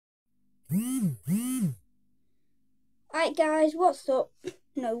Alright guys, what's up?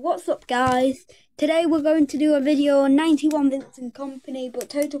 What's up guys? Today we're going to do a video on 91 Vincent Company, but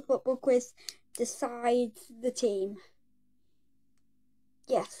Total Football Quiz decides the team.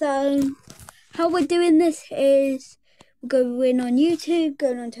 Yeah, so how we're doing this is we're going on YouTube,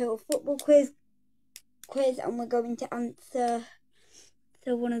 going on Total Football Quiz, and we're going to answer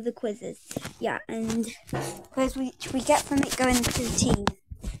one of the quizzes. Yeah, and quiz which we get from it going to the team.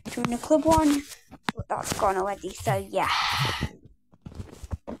 Join the club one, but that's gone already, so yeah.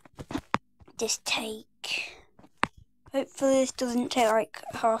 Hopefully this doesn't take like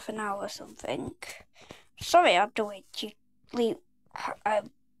half an hour or something. Sorry I had to wait to leave.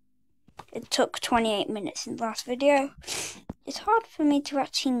 It took 28 minutes in the last video. It's hard for me to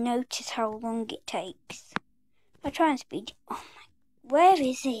actually notice how long it takes. I try and speed. Oh my, where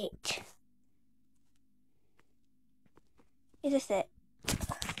is it? Is this it?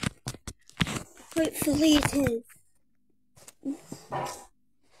 Hopefully it is.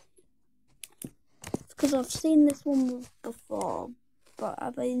 Because I've seen this one before, but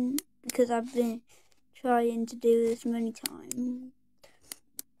I've been trying to do this many times.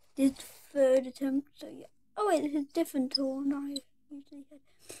 This third attempt, so yeah. Oh wait, this is different to one I usually had.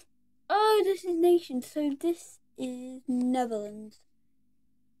 Oh, this is nation, so this is Netherlands.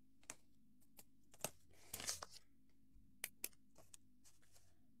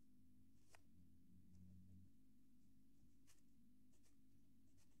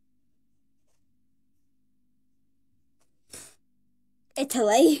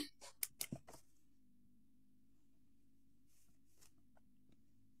 Italy.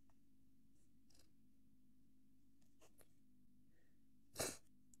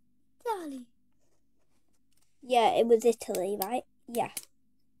 Italy. Yeah, it was Italy, right? Yeah.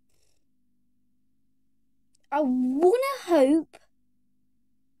 I'm gonna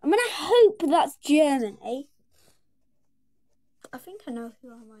hope that's Germany. I think I know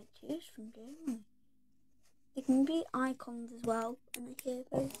who I might choose from Germany. They can be icons as well, and I hear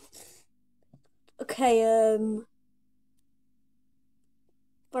those. Okay,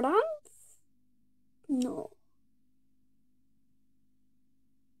 France? No.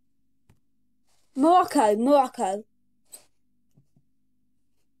 Morocco.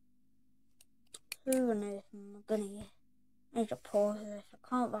 Who knows? I'm gonna need to pause this. I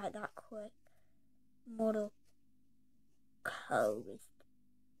can't write that quick. Morocco is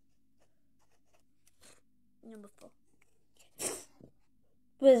number 4.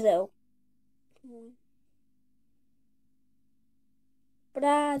 Brazil.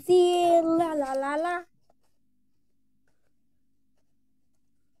 Brazil, la la la la.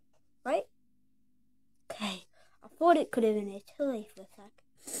 Right? Okay. I thought it could have been Italy for a sec.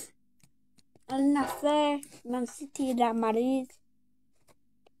 And that's there. Man City, Real Madrid.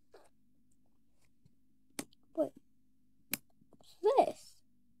 Wait. What's this?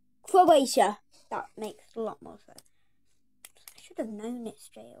 Croatia. That makes a lot more sense. I should have known it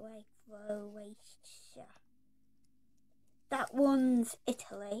straight away. Croatia. That one's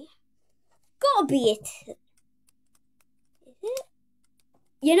Italy. Gotta be it. Is it?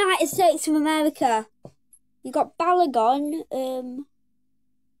 United States of America. You got Balogun,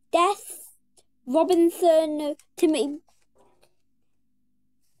 Death, Robinson, Timothy.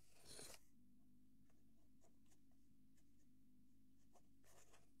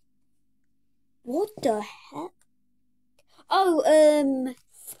 What the heck? Oh,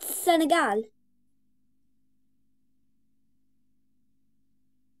 Senegal.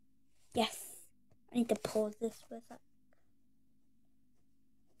 Yes. I need to pause this for a sec.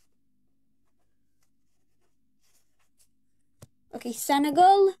 Okay,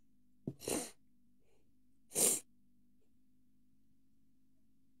 Senegal.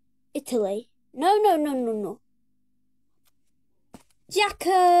 Italy. No.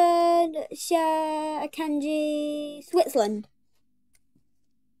 Akanji, Switzerland.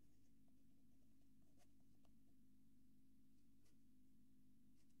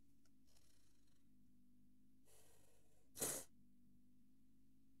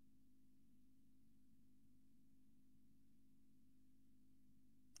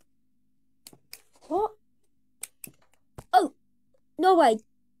 What? Oh, no way.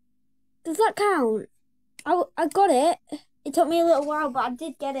 Does that count? I got it. It took me a little while, but I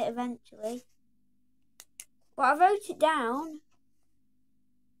did get it eventually. But I wrote it down.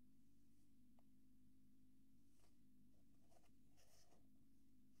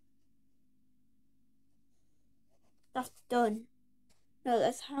 That's done. No,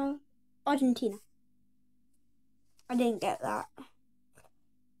 that's how. Argentina. I didn't get that.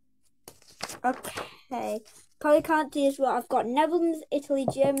 Okay. probably can't do this well. I've got Netherlands, Italy,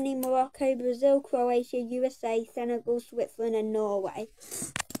 Germany, Morocco, Brazil, Croatia, USA, Senegal, Switzerland, and Norway.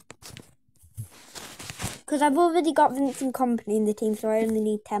 Because I've already got Vincent Kompany in the team, so I only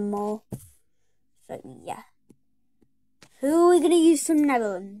need 10 more. So, yeah. Who are we going to use from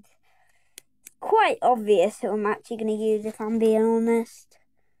Netherlands? Quite obvious who I'm actually going to use, if I'm being honest.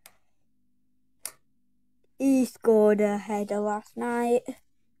 He scored a header last night.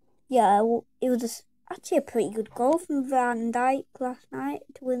 Yeah, it was actually a pretty good goal from Van Dijk last night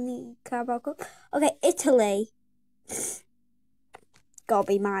to win the Carabao Cup. Okay, Italy. Gotta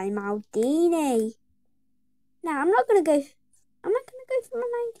be my Maldini. Nah, I'm not gonna go for my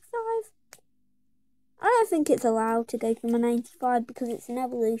 95. I don't think it's allowed to go for my 95 because it's an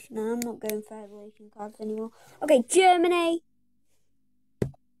evolution and I'm not going for evolution cards anymore. Okay, Germany.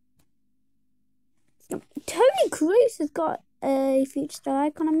 Tony Kroos has got a future star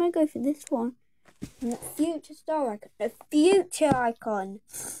icon. I'm going to go for this one. Future star icon. A future icon.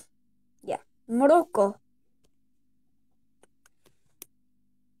 Yeah, Morocco.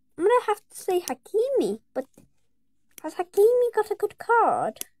 I'm going to have to say Hakimi, but has Hakimi got a good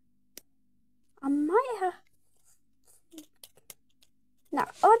card? I might have. Now,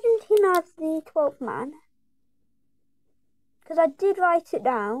 Argentina's the 12th man. Because I did write it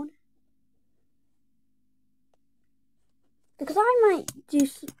down. Because I might do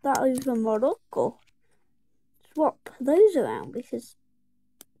that over Morocco. Swap those around because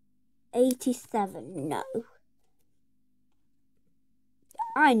 87, no.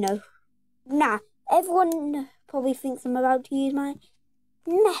 I know. Nah, everyone probably thinks I'm about to use my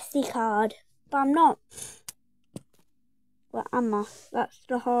Messi card, but I'm not. Well, am I? That's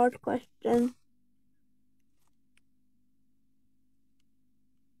the hard question.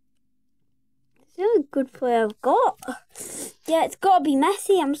 It's the only good player I've got. Yeah, it's got to be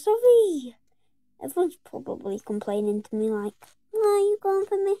Messi. I'm sorry. Everyone's probably complaining to me like, why are you going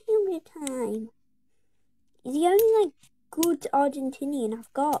for Messi all the time? He's the only, like, good Argentinian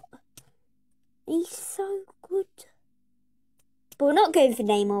I've got. He's so good. But we're not going for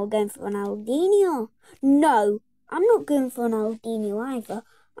Neymar, we're going for Ronaldinho. No, I'm not going for Ronaldinho either.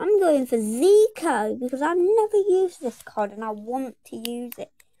 I'm going for Zico because I've never used this card and I want to use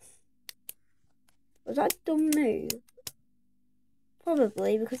it. Was that a dumb move?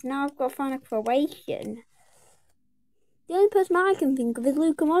 Probably, because now I've got to find a Croatian. The only person I can think of is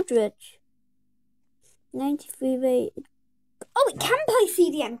Luka Modric. 93 rated. Oh, it can play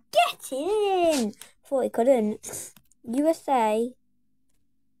CDM. Get in! Thought it couldn't. USA.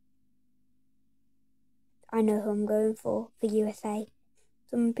 I know who I'm going for USA.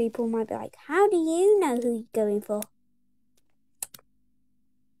 Some people might be like, how do you know who you're going for?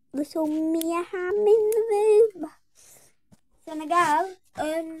 Little Mia Ham in the room. Senegal.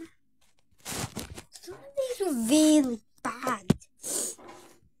 Some of these were really bad.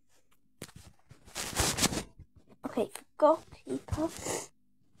 Okay, goalkeeper.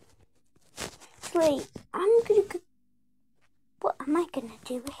 Wait, I'm gonna go. What am I gonna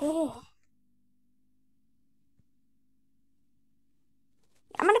do here?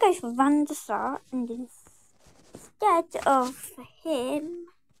 I'm gonna go for Van der Sar and instead of him,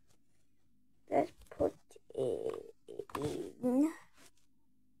 let's put in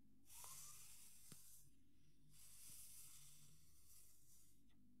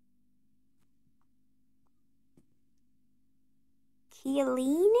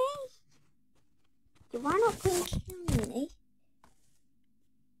Chiellini? Why not put Chiellini?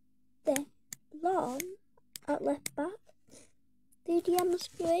 Then Long at left back. CDM was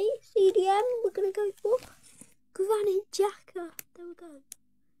great. CDM, we're gonna go for Granit Xhaka. There we go.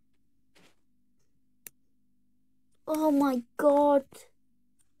 Oh my god.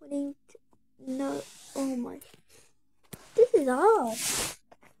 We need no. Oh my. This is hard.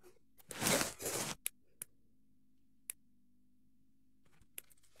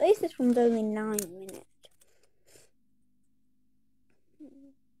 At least this one's only 9 minutes.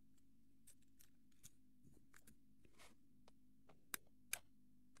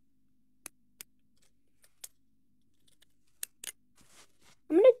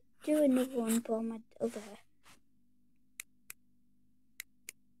 I'm gonna do another one for my other.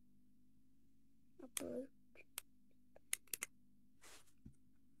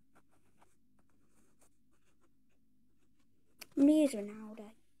 I'm gonna use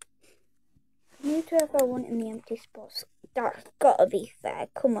Ronaldo. New to if I want in the empty spots. That's gotta be fair.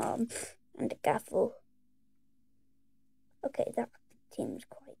 Come on. And a gaffle. Okay, that team's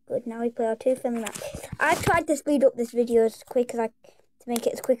quite good. Now we play our 2 friendly matches. I've tried to speed up this video as quick as to make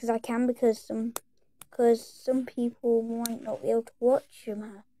it as quick as I can because some people might not be able to watch them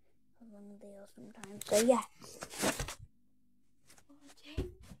how long they feel sometimes. So yeah.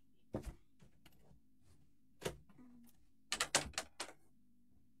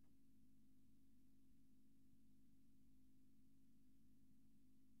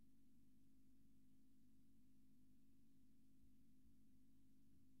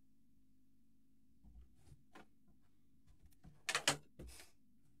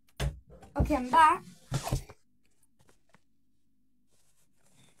 Okay, I'm back.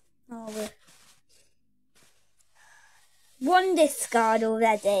 Oh, one discard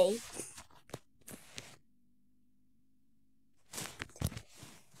already.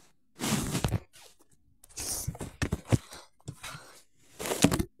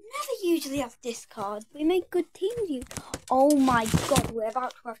 Never usually have discards. We make good teams. Oh my god, we're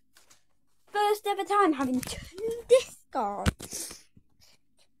about to have first ever time having 2 discards.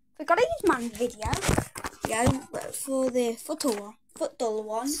 We got a use man's video. Yeah, for the football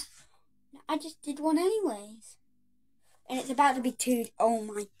one. I just did one anyways. And it's about to be 2. Oh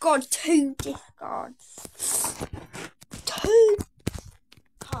my god, 2 discards. 2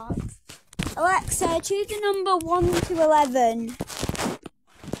 cards. Alexa, choose a number 1 to 11.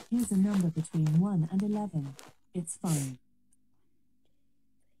 Here's a number between 1 and 11. It's fine.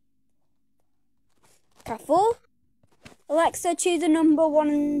 Careful. Alexa, choose a number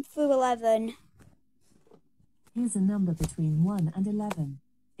 1 through 11. Here's a number between 1 and 11.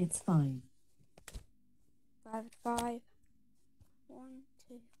 It's fine. 5, 1,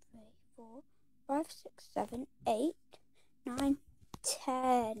 2, 3, 4, 5, 6, 7, 8, 9,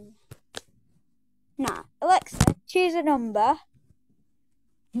 10. Now, Alexa, choose a number.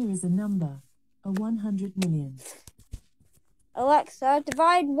 Here is a number. A 100 million. Alexa,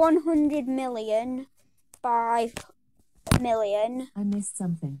 divide 100 million by million. I missed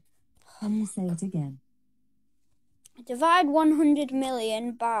something. Can you say it again? Divide 100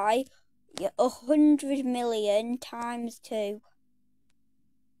 million by 100 million times 2.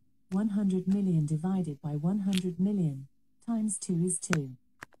 100 million divided by 100 million times 2 is 2.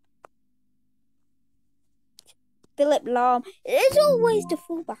 Philip Lahm. It is always the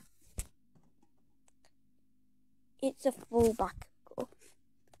fullback. It's a fullback. At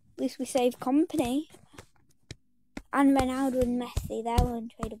least we saved kompany. And Ronaldo and Messi, they're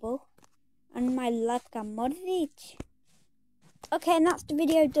untradeable. And my Latka Modric. Okay, and that's the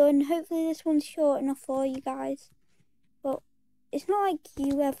video done. Hopefully this one's short enough for you guys. But it's not like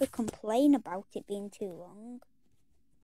you ever complain about it being too long.